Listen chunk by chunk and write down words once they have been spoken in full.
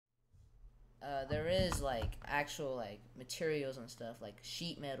there is like actual like materials and stuff, like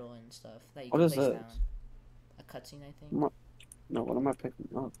sheet metal and stuff that you What can is place this? down. A cutscene, I think. No, what am I picking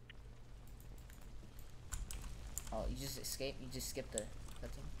up? Oh, you just escape. You just skip the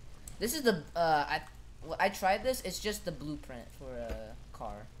cutscene. This is the I tried this. It's just the blueprint for a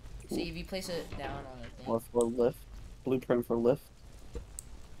car. See, if you place it down on the thing. Or for lift? Blueprint for lift?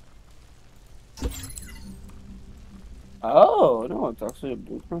 Oh, no, it's actually a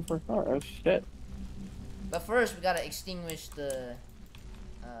blueprint for a car. Oh, shit. But first, we gotta extinguish the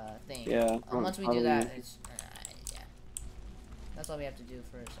thing. Yeah. And once we how do do that, it's yeah. That's all we have to do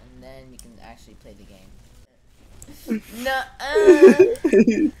first, and then we can actually play the game. No.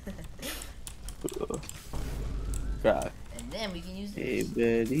 God. And then we can use this. Hey,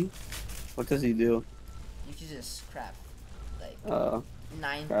 Betty. What does he do? You can just craft like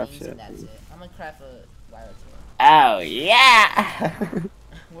 9 craft things, shit. and that's it. I'm gonna craft a wire tool. Oh, yeah!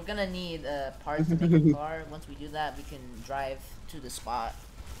 We're gonna need parts to make a car. Once we do that, we can drive to the spot.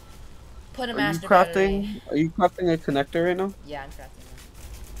 Put a master battery. Are you crafting a connector right now? Yeah, I'm crafting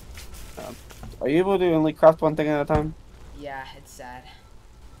one. Are you able to only craft one thing at a time? Yeah, it's sad.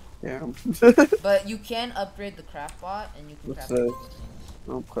 Yeah. But you can upgrade the craft bot, and you can What's craft this? multiple things.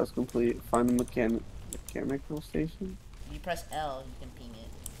 Oh, quest complete. Find the mechanical station. If you press L, you can ping it.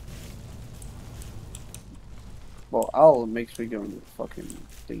 Well, I'll make sure you go in the fucking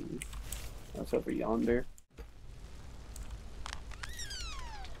thing. That's over yonder.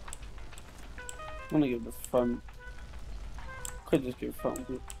 I'm gonna give the front. Could just give front.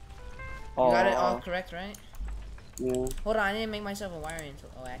 You got it all correct, right? Yeah. Hold on, I didn't make myself a wiring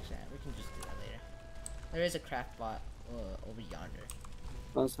tool. Oh, actually, we can just do that later. There is a craft bot over yonder.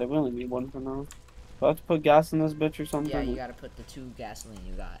 Honestly, we only need one for now. Do I have to put gas in this bitch or something? Yeah, you gotta put the 2 gasoline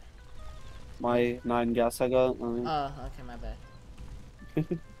you got. My 9 gas I got. Oh, okay, my bad.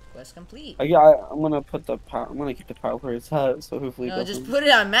 Quest complete. I'm gonna put the power. I'm gonna keep the power where it's at, so hopefully. No, just put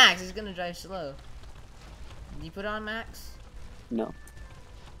it on max. It's gonna drive slow. Did you put it on max? No.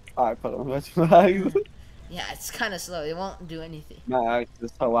 I put it on max. Yeah, it's kind of slow. It won't do anything. Max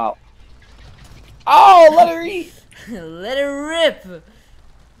is so out. Oh, let her eat. Let it rip.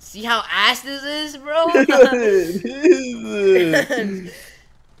 See how ass this is, bro?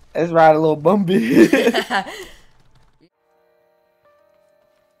 Let's ride a little bumpy.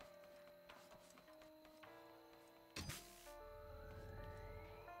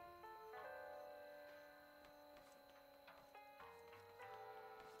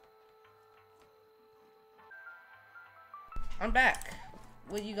 I'm back.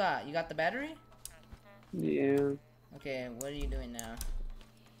 What you got? You got the battery? Yeah. Okay, what are you doing now?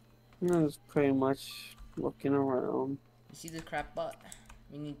 I was pretty much looking around. You see the crap bot?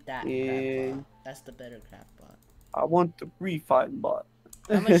 We need that Yeah. crap bot. That's the better crap bot. I want the refine bot.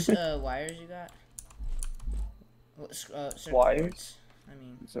 How much wires you got? What, circuit Wires? boards? I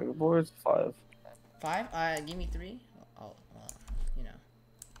mean, Circuit boards 5. 5? Give me 3. Oh, well, you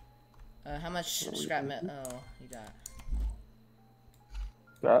know. How much scrap metal you got?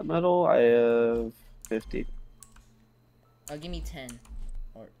 Scrap metal, I have 50. Oh, give me 10.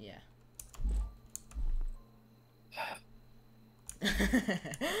 Or, yeah.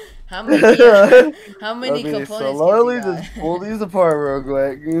 How many components slowly kits you got? just pull these apart real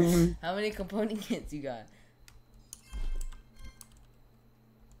quick. How many component kits you got?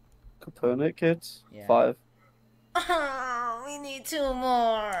 Component kits? Yeah. 5. Oh, we need 2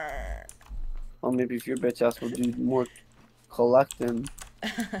 more. Well, maybe if your bitch ass will do more collecting.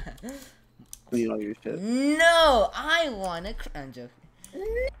 Clean all your shit. No, I wanna. I'm joking.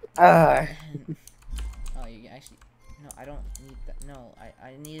 Ah. Oh, you actually. No, I don't need that. No,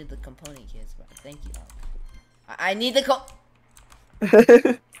 I needed the component kits, but thank you. I need the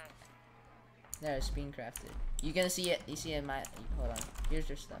There, it's being crafted. You gonna see it? You see it? Hold on. Here's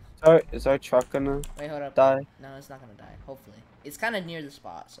your stuff. Is our truck gonna Wait, hold up. die? No, it's not gonna die. Hopefully, it's kind of near the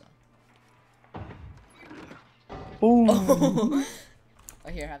spot, so. Boom. Oh,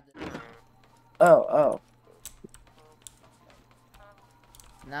 here, have the. Oh.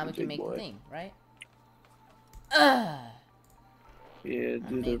 Now we can Big make boy. the thing, right? Yeah, do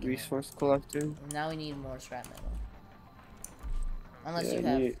the making it. resource collector. Now we need more scrap metal. Unless Yeah, you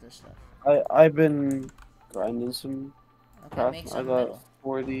have this stuff. I've been grinding some Okay, craft. make I some got metal.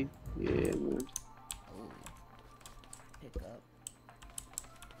 40. Yeah, man. Ooh. Pick up.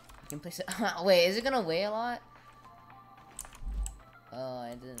 You can place it. Wait, is it gonna weigh a lot? Oh,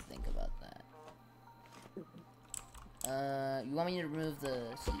 I didn't think about that. You want me to remove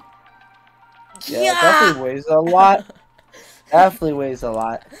the seat? Yeah, it definitely weighs a lot. Definitely weighs a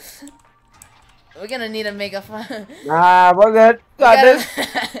lot. We're gonna need to make a fun. Nah, we're good. Got this.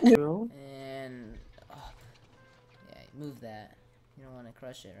 And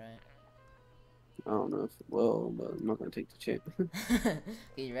crush it, I don't know if it will, but I'm not gonna take the chance. right?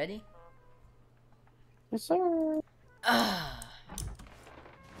 Okay, you ready? Yes, sir. Ah.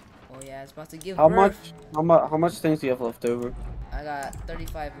 Oh yeah, it's about to give How birth. much? How much things do you have left over? I got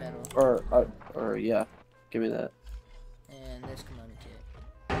 35 metal. Or yeah, give me that. And this commodity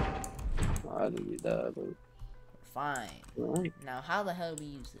kit. I didn't need that. But... Fine. Alright. Now, how the hell do we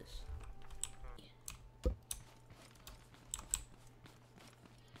use this?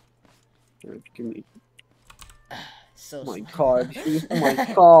 Give me. So Oh my small. god. Oh my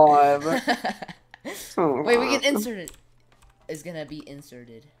god. Oh, Wait, we can insert it. It's gonna be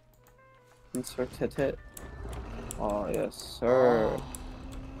inserted. insert it. Oh yes, sir. Oh.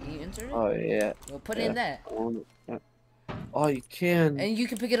 Can you insert it? Oh yeah. We'll put it in that. I want it. Yeah. Oh, you can. And you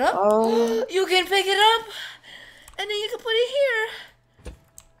can pick it up? Oh. You can pick it up! And then you can put it here.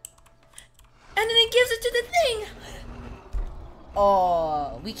 And then it gives it to the thing.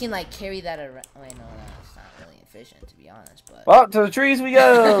 Oh, we can like carry that around. Wait, no, that's not really efficient to be honest, but Up to the trees we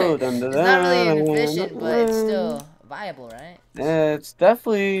go. Dun, dun, it's not really dun, efficient, but it's dun. still viable, right? Yeah, it's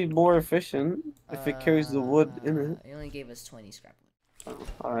definitely more efficient if it carries the wood in it. He only gave us 20 scrap wood.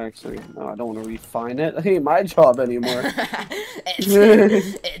 Oh, I actually, no, I don't want to refine it. That ain't my job anymore.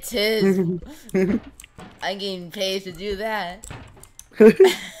 It's his. I'm getting paid to do that.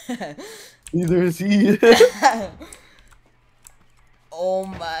 Neither is he. Oh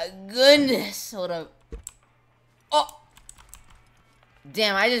my goodness. Hold up. Oh.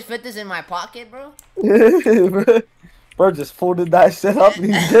 Damn, I just put this in my pocket, bro. Bro just folded that shit up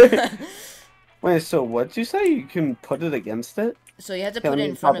and he's there. Wait, so what'd you say? You can put it against it? So you have to Okay, put let it me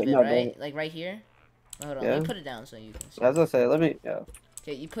in front pop of it. it, No, right? don't. Like right here? Hold on, Yeah. let me put it down so you can see. As I say, let me, yeah.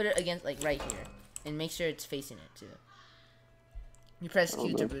 Okay, you put it against, like, right here. And make sure it's facing it, too. You press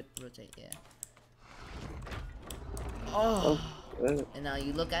Q to rotate, yeah. Oh. Good. And now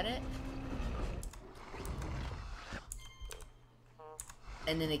you look at it.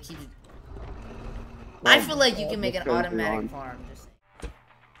 And then it keeps... I feel like you can make an automatic farm. Just saying.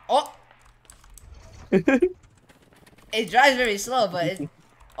 Oh! It drives very slow, but it...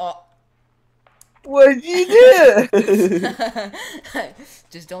 Oh. What'd you do?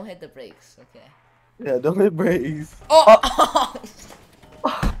 Just don't hit the brakes, okay? Yeah, don't hit brakes. Oh!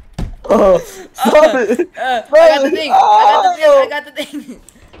 Oh, stop it! I got the thing! I got the thing!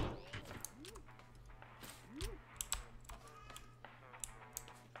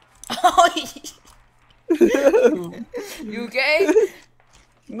 Oh, you okay?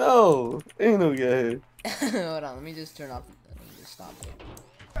 No, ain't okay. Hold on, let me just turn off. Let me just stop it.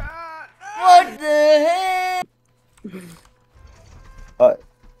 What the heck? Alright,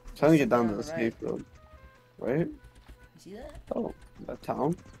 trying to get down on to the the escape road. Right? You see that? Oh, that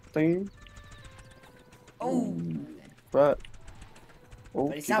town thing. Oh. Right. Oh,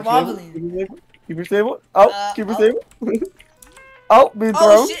 But it's keep not her stable, wobbling. Keep her stable. Oh, keep her oh. stable. Oh, being thrown.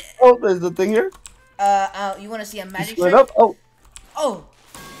 Oh, shit. Oh, there's the thing here. You want to see a magic Split trick? up. Oh, Oh.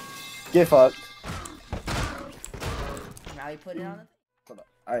 get fucked. Now you put it on the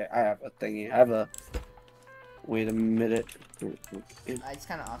I have a thingy. I have a. Wait a minute. It's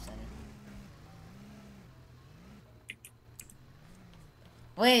kind of off-center.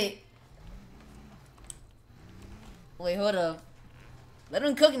 Wait. Wait, hold up. Let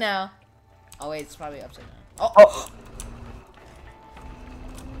him cook now. Oh wait, it's probably upside down. Oh. Oh.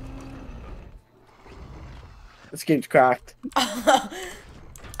 This game's cracked. Top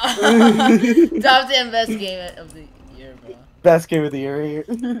 10 best game of the year, bro. Best game of the year here.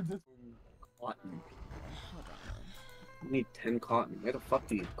 Cotton. Hold on. I need 10 cotton. Where the fuck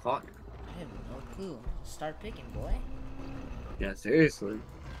do you get cotton? I have no clue. Start picking, boy. Yeah, seriously.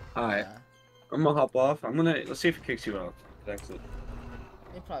 Alright, I'm gonna hop off. Let's see if it kicks you off. Exit.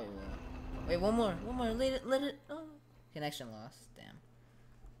 It probably will. Wait, one more. Let it. Oh. Connection lost. Damn.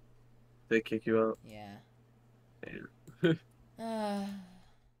 They kick you out. Yeah. Damn. Well.